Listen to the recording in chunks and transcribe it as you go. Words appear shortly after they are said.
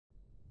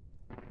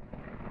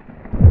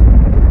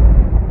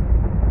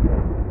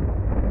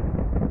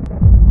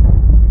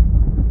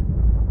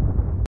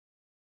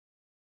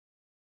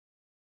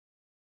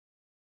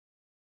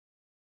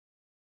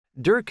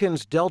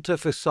Dorken's DELTA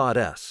FASSADE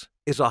S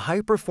is a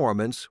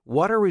high-performance,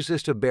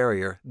 water-resistive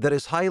barrier that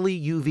is highly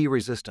UV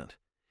resistant.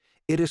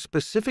 It is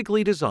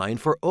specifically designed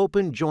for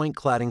open joint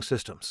cladding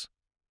systems.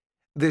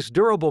 This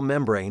durable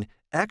membrane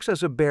acts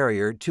as a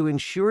barrier to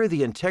ensure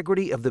the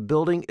integrity of the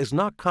building is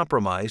not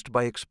compromised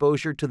by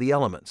exposure to the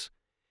elements,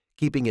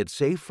 keeping it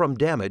safe from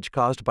damage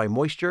caused by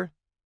moisture,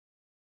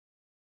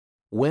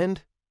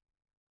 wind,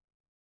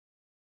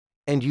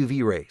 and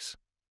UV rays.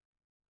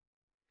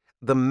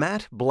 The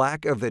matte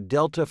black of the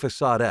DELTA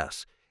FASSADE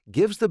S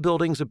gives the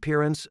building's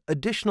appearance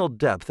additional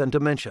depth and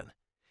dimension,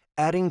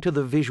 adding to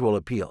the visual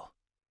appeal.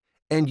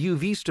 And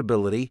UV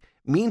stability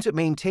means it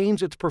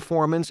maintains its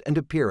performance and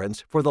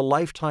appearance for the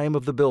lifetime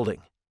of the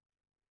building.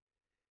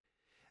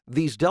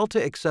 These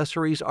DELTA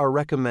accessories are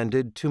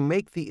recommended to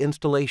make the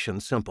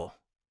installation simple.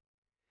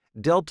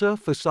 DELTA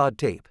Facade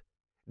Tape,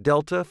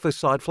 DELTA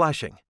Facade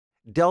Flashing,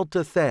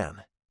 DELTA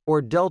Than,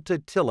 or DELTA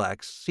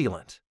Tillax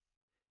Sealant.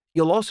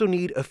 You'll also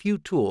need a few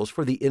tools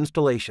for the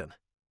installation: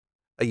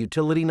 a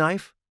utility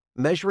knife,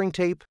 measuring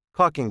tape,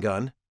 caulking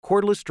gun,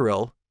 cordless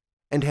drill,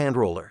 and hand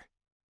roller.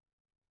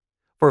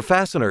 For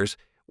fasteners,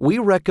 we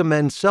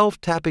recommend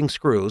self-tapping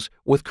screws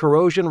with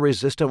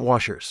corrosion-resistant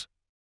washers.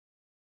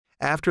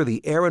 After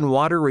the air and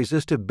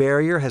water-resistive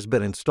barrier has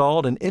been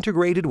installed and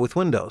integrated with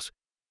windows,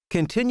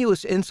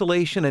 continuous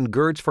insulation and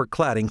girds for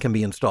cladding can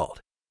be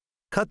installed.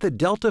 Cut the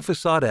DELTA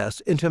FASSADE S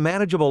into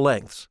manageable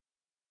lengths.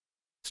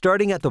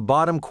 Starting at the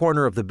bottom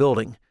corner of the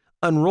building,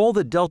 unroll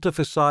the DELTA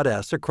FASSADE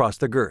S across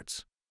the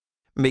girds.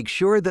 Make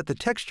sure that the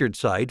textured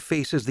side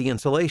faces the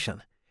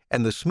insulation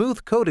and the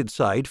smooth coated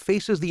side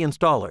faces the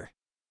installer.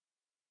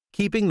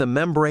 Keeping the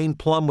membrane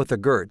plumb with the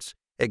girds,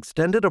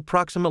 extend it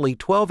approximately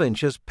 12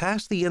 inches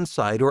past the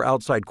inside or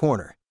outside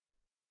corner.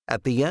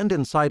 At the end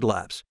and side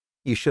laps,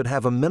 you should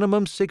have a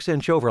minimum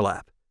 6-inch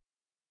overlap.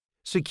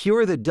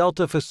 Secure the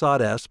DELTA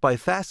FASSADE S by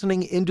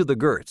fastening into the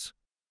girds.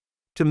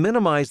 To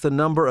minimize the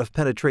number of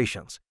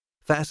penetrations,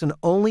 fasten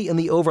only in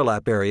the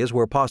overlap areas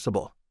where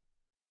possible.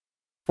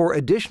 For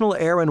additional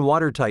air and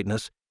water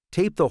tightness,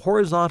 tape the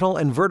horizontal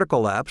and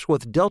vertical laps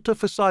with DELTA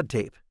Facade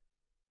Tape.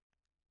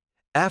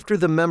 After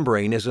the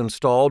membrane is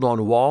installed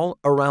on wall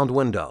around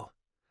window,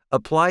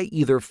 apply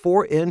either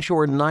 4-inch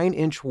or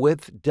 9-inch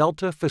width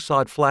DELTA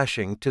Facade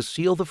Flashing to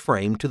seal the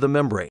frame to the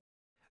membrane.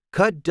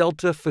 Cut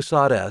DELTA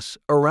FASSADE S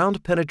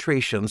around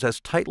penetrations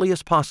as tightly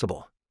as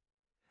possible.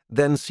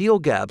 Then seal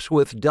gaps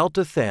with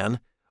DELTA Than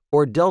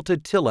or DELTA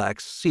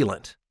Tillax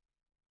Sealant.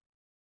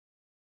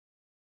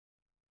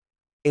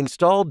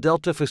 Install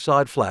DELTA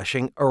Facade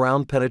Flashing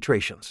around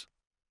penetrations.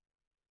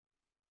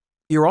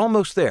 You're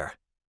almost there.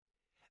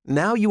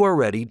 Now you are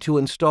ready to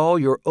install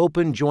your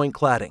open joint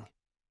cladding.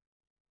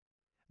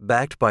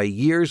 Backed by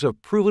years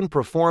of proven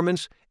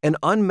performance and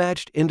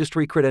unmatched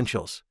industry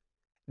credentials,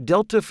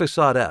 DELTA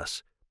FASSADE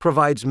S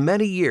provides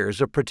many years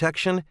of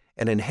protection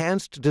and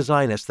enhanced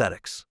design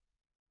aesthetics.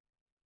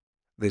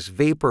 This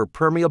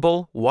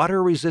vapor-permeable,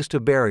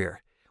 water-resistive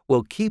barrier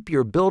will keep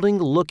your building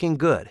looking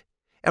good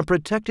and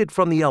protected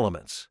from the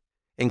elements,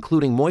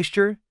 including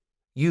moisture,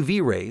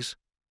 UV rays,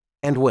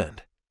 and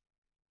wind.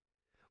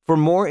 For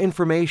more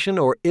information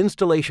or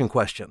installation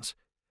questions,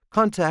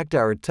 contact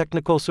our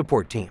technical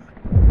support team.